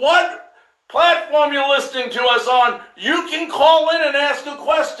matter what platform you're listening to us on, you can call in and ask a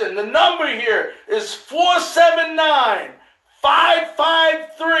question. The number here is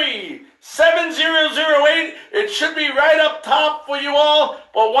 479-553-7008. It should be right up top for you all.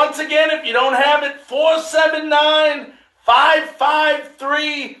 But once again, if you don't have it,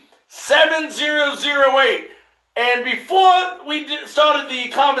 479-553-7008. And before we started the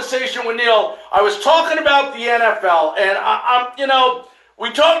conversation with Neil, I was talking about the NFL, and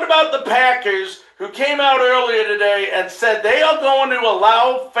we talked about the Packers, who came out earlier today and said they are going to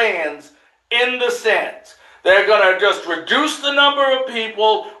allow fans in the stands. They're going to just reduce the number of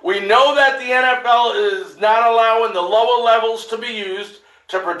people. We know that the NFL is not allowing the lower levels to be used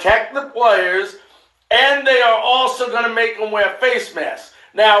to protect the players, and they are also going to make them wear face masks.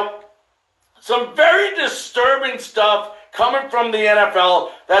 Now, some very disturbing stuff coming from the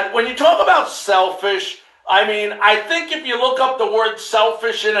NFL that when you talk about selfish, I mean, I think if you look up the word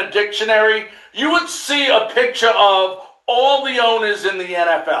selfish in a dictionary, you would see a picture of all the owners in the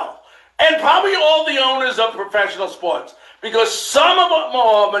NFL. And probably all the owners of professional sports. Because some of them,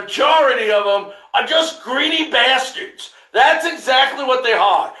 or a majority of them, are just greedy bastards. That's exactly what they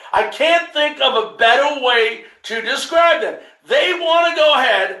are. I can't think of a better way to describe them. They want to go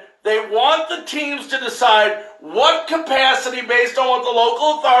ahead. They want the teams to decide what capacity based on what the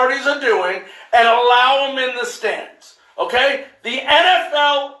local authorities are doing and allow them in the stands. Okay? The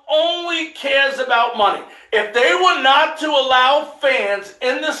NFL only cares about money. If they were not to allow fans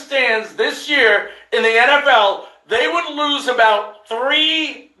in the stands this year in the NFL, they would lose about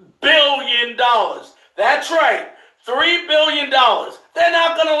 $3 billion. That's right, $3 billion. They're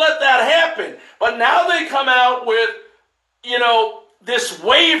not going to let that happen. But now they come out with, this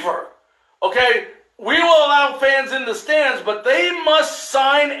waiver, okay? We will allow fans in the stands, but they must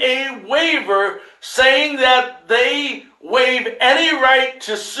sign a waiver saying that they waive any right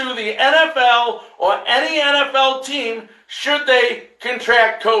to sue the NFL or any NFL team should they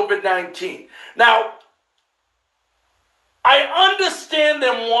contract COVID-19. Now, I understand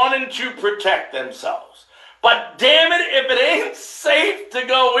them wanting to protect themselves. But damn it, if it ain't safe to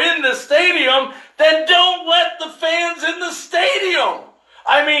go in the stadium, then don't let the fans in the stadium.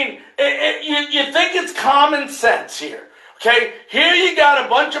 I mean, you think it's common sense here. Okay, here you got a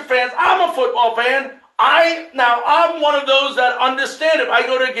bunch of fans. I'm a football fan. I'm one of those that understand if I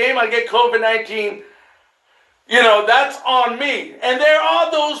go to a game, I get COVID-19, that's on me. And there are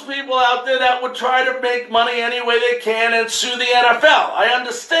those people out there that would try to make money any way they can and sue the NFL. I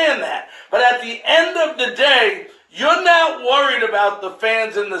understand that. But at the end of the day, you're not worried about the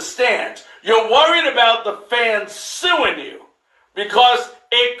fans in the stands. You're worried about the fans suing you because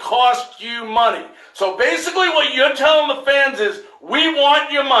it costs you money. So basically what you're telling the fans is, we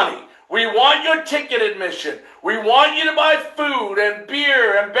want your money. We want your ticket admission. We want you to buy food and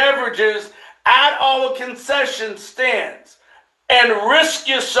beer and beverages at our concession stands. And risk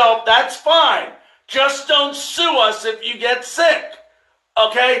yourself, that's fine. Just don't sue us if you get sick.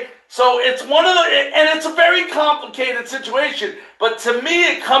 Okay? So it's and it's a very complicated situation. But to me,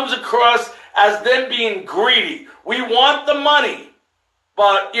 it comes across as them being greedy. We want the money.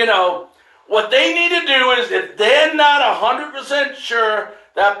 But, what they need to do is, if they're not 100% sure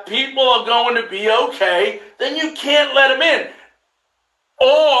that people are going to be okay, then you can't let them in.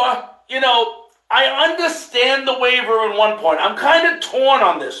 Or, I understand the waiver in one point. I'm kind of torn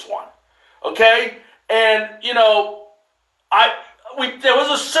on this one. Okay? And, there was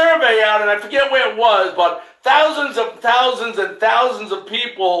a survey out, and I forget where it was, but thousands and thousands of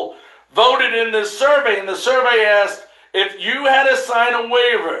people voted in this survey, and the survey asked, if you had to sign a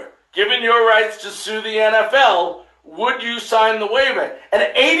waiver, given your rights to sue the NFL, would you sign the waiver? And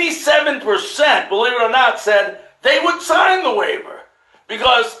 87%, believe it or not, said they would sign the waiver.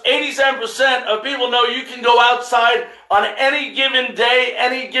 Because 87% of people know you can go outside on any given day,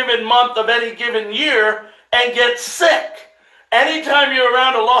 any given month of any given year and get sick. anytime you're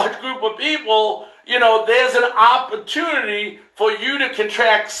around a large group of people, there's an opportunity for you to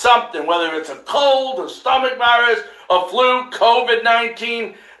contract something, whether it's a cold, a stomach virus, a flu,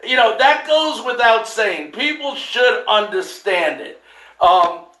 COVID-19. That goes without saying. People should understand it.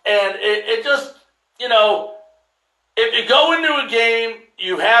 And it just, if you go into a game,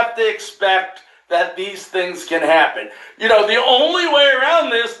 you have to expect that these things can happen. The only way around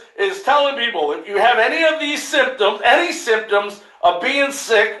this is telling people, if you have any of these symptoms of being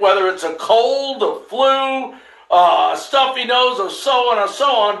sick, whether it's a cold, a flu, a stuffy nose, or so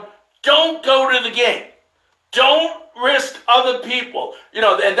on, don't go to the game. Don't risk other people.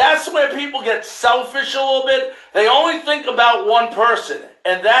 And that's where people get selfish a little bit. They only think about one person,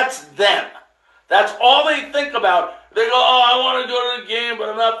 and that's them. That's all they think about. They go, I want to go to the game, but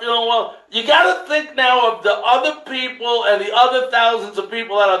I'm not feeling well. You got to think now of the other people and the other thousands of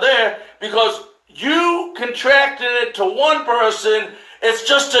people that are there, because you contracted it to one person. It's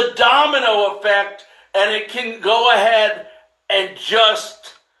just a domino effect, and it can go ahead and just,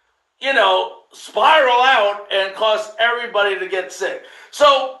 spiral out and cause everybody to get sick.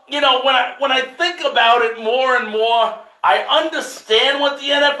 So, when I think about it more and more, I understand what the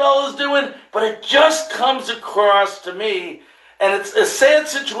NFL is doing, but it just comes across to me, and it's a sad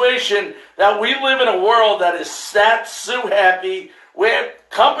situation that we live in a world that is so happy, where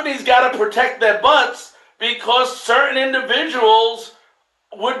companies got to protect their butts because certain individuals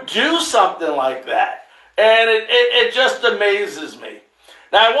would do something like that. And it just amazes me.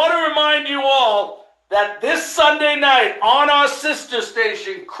 Now, I want to remind you all that this Sunday night on our sister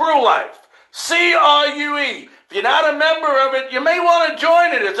station, Crew Life, CRUE, if you're not a member of it, you may want to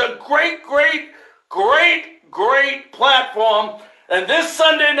join it. It's a great platform. And this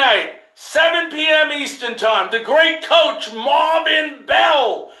Sunday night, 7 p.m. Eastern Time, the great coach, Marvin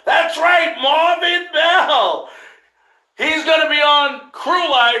Bell. That's right, Marvin Bell. He's going to be on Crew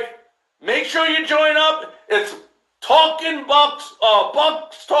Life. Make sure you join up. It's Talking Bucks,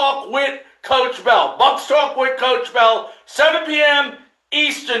 Bucks Talk with Coach Bell. Bucks Talk with Coach Bell, 7 p.m.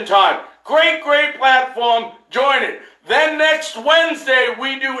 Eastern Time. Great platform. Join it. Then next Wednesday,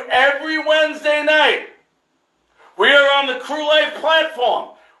 we do every Wednesday night. We are on the Crew Life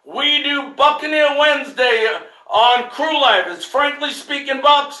platform. We do Buccaneer Wednesday on Crew Life. It's Frankly Speaking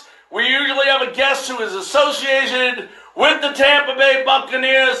Bucks. We usually have a guest who is associated with the Tampa Bay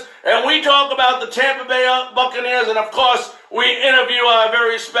Buccaneers, and we talk about the Tampa Bay Buccaneers, and of course, we interview our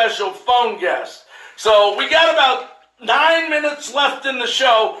very special phone guest. So we got about 9 minutes left in the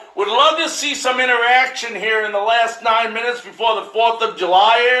show. Would love to see some interaction here in the last 9 minutes before the 4th of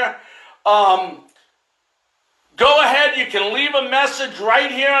July here. Go ahead, you can leave a message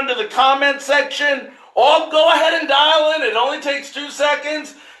right here under the comment section, or go ahead and dial in. It only takes 2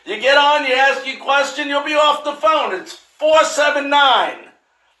 seconds. You get on, you ask your question, you'll be off the phone. It's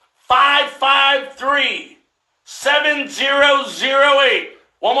 479-553-7008.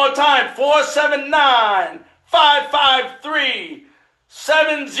 One more time,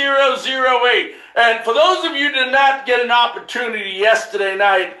 479-553-7008. And for those of you who did not get an opportunity yesterday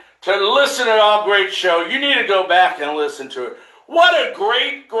night to listen to our great show, you need to go back and listen to it. What a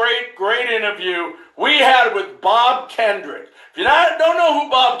great interview we had with Bob Kendrick. If you don't know who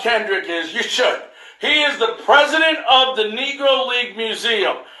Bob Kendrick is, you should. He is the president of the Negro League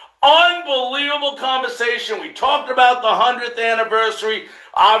Museum. Unbelievable conversation. We talked about the 100th anniversary.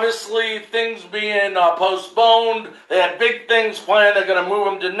 Obviously, things being postponed. They had big things planned. They're going to move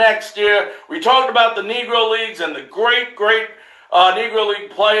them to next year. We talked about the Negro Leagues and the great Negro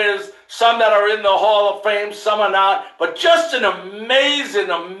League players. Some that are in the Hall of Fame, some are not. But just an amazing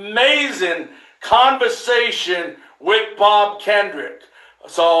conversation with Bob Kendrick.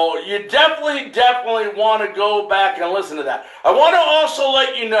 So you definitely want to go back and listen to that. I want to also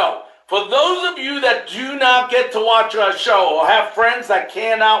let you know, for those of you that do not get to watch our show or have friends that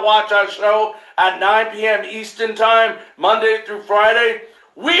cannot watch our show at 9 p.m. Eastern Time, Monday through Friday,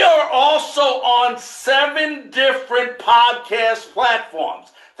 we are also on 7 different podcast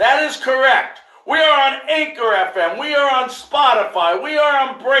platforms. That is correct. We are on Anchor FM. We are on Spotify. We are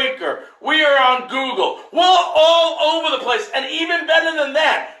on Breaker. We are on Google. We're all over the place. And even better than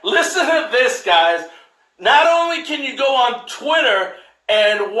that, listen to this, guys. Not only can you go on Twitter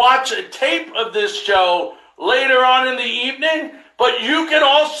and watch a tape of this show later on in the evening, but you can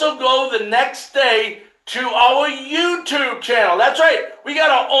also go the next day to our YouTube channel. That's right. We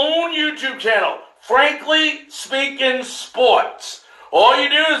got our own YouTube channel, Frankly Speaking Sports. All you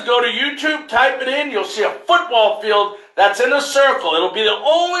do is go to YouTube, type it in, you'll see a football field that's in a circle. It'll be the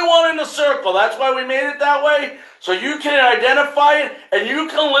only one in the circle. That's why we made it that way, so you can identify it, and you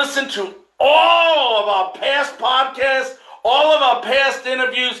can listen to all of our past podcasts, all of our past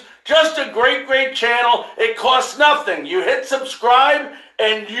interviews. Just a great, great channel. It costs nothing. You hit subscribe,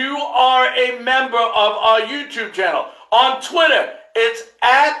 and you are a member of our YouTube channel. On Twitter, it's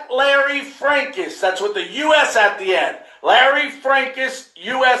at Larry Frankus. That's with the U.S. at the end. Larry Frankus,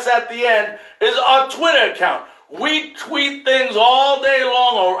 U.S. at the end, is our Twitter account. We tweet things all day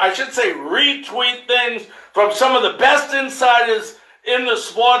long, or I should say retweet things from some of the best insiders in the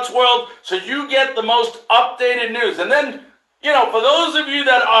sports world, so you get the most updated news. And then, for those of you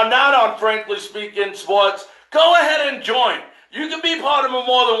that are not on Frankly Speaking Sports, go ahead and join. You can be part of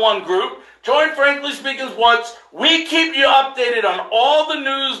more than one group. Join Frankly Speaking Sports. We keep you updated on all the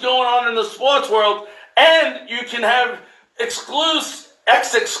news going on in the sports world, and you can have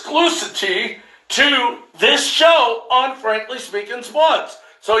exclusivity to this show on Frankly Speaking Sports.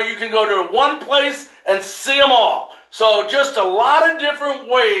 So you can go to one place and see them all. So just a lot of different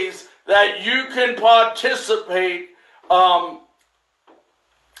ways that you can participate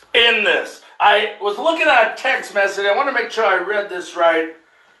in this. I was looking at a text message. I want to make sure I read this right.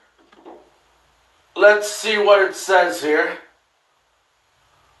 Let's see what it says here.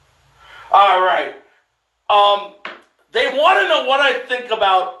 All right. They want to know what I think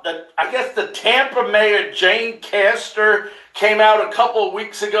about the Tampa Mayor Jane Castor came out a couple of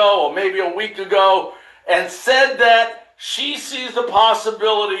weeks ago, or maybe a week ago, and said that she sees the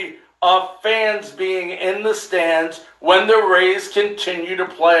possibility of fans being in the stands when the Rays continue to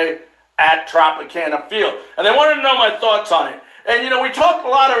play at Tropicana Field. And they wanted to know my thoughts on it. And, we talked a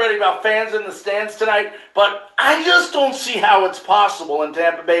lot already about fans in the stands tonight, but I just don't see how it's possible in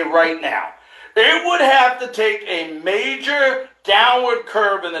Tampa Bay right now. It would have to take a major downward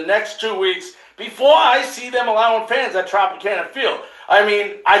curve in the next 2 weeks before I see them allowing fans at Tropicana Field. I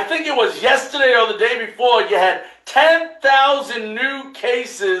mean, I think it was yesterday or the day before, you had 10,000 new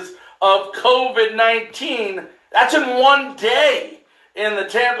cases of COVID-19. That's in one day in the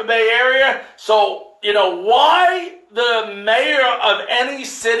Tampa Bay area. So, why the mayor of any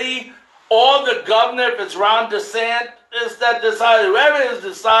city or the governor, if it's Ron DeSantis that decides, whoever is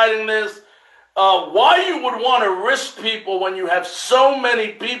deciding this, why you would want to risk people when you have so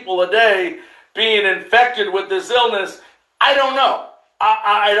many people a day being infected with this illness, I don't know.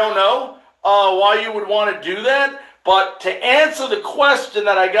 I don't know why you would want to do that. But to answer the question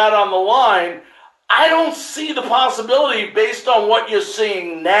that I got on the line, I don't see the possibility, based on what you're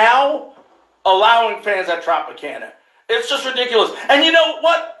seeing now, allowing fans at Tropicana. It's just ridiculous. And you know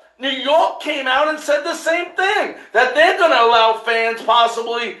what? New York came out and said the same thing, that they're going to allow fans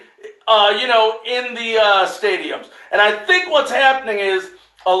possibly in the stadiums. And I think what's happening is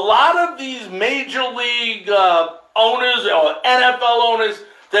a lot of these major league owners or NFL owners,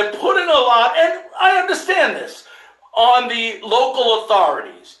 they're putting a lot, and I understand this, on the local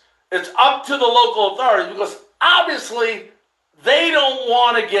authorities. It's up to the local authorities because obviously they don't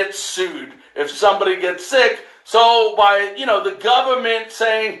want to get sued if somebody gets sick. So by, the government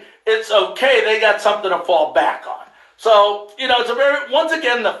saying it's okay, they got something to fall back on. So, it's once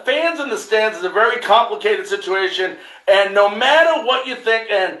again, the fans in the stands is a very complicated situation. And no matter what you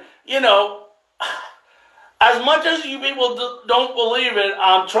think, and, as much as you people don't believe it,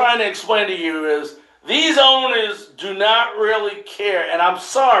 I'm trying to explain to you is these owners do not really care. And I'm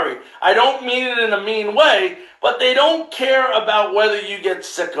sorry, I don't mean it in a mean way, but they don't care about whether you get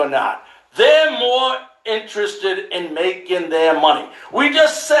sick or not. They're more interested in making their money. We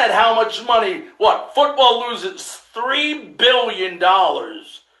just said how much money, football loses $3 billion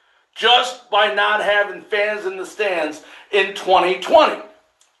just by not having fans in the stands in 2020.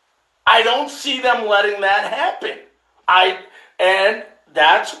 I don't see them letting that happen. And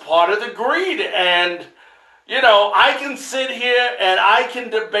that's part of the greed. And, I can sit here and I can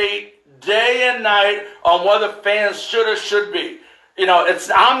debate day and night on whether fans should or should be.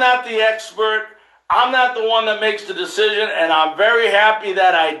 I'm not the expert. I'm not the one that makes the decision, and I'm very happy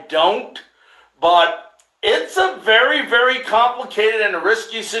that I don't. But it's a very, very complicated and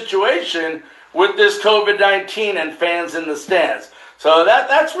risky situation with this COVID-19 and fans in the stands. So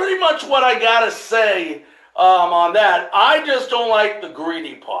that's pretty much what I got to say on that. I just don't like the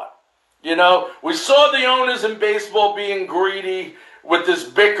greedy part. We saw the owners in baseball being greedy with this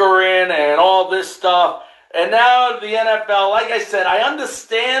bickering and all this stuff. And now the NFL, like I said, I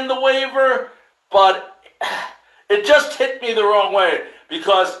understand the waiver, but it just hit me the wrong way.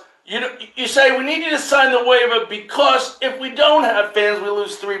 Because you say we need you to sign the waiver because if we don't have fans, we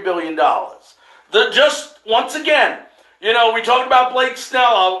lose $3 billion. Once again, we talked about Blake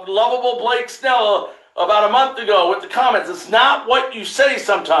Snell, lovable Blake Snell, about a month ago with the comments. It's not what you say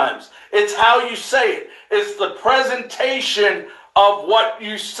sometimes. It's how you say it. It's the presentation of what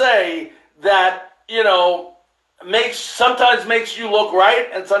you say that, sometimes makes you look right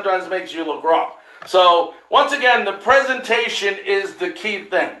and sometimes makes you look wrong. So, once again, the presentation is the key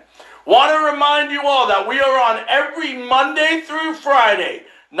thing. Want to remind you all that we are on every Monday through Friday,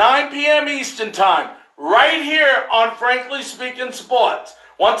 9 p.m. Eastern Time, right here on Frankly Speaking Sports.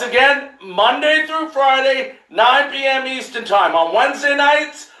 Once again, Monday through Friday, 9 p.m. Eastern Time. On Wednesday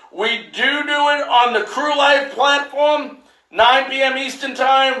nights, we do it on the Crew Life platform, 9 p.m. Eastern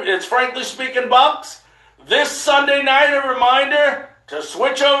Time. It's Frankly Speaking Bucks. This Sunday night, a reminder to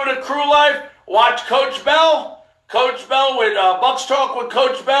switch over to Crew Life, watch Coach Bell with Bucks Talk with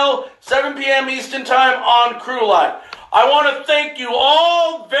Coach Bell, 7 p.m. Eastern Time on Crew Life. I want to thank you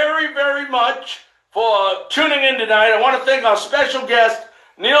all very, very much for tuning in tonight. I want to thank our special guest,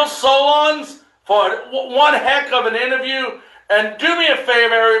 Neil Solondz, for one heck of an interview. And do me a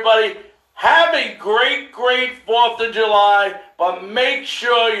favor, everybody, have a great, great 4th of July, but make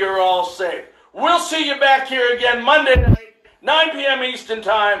sure you're all safe. We'll see you back here again Monday night, 9 p.m. Eastern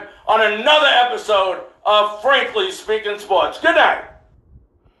Time, on another episode of Frankly Speaking Sports. Good night.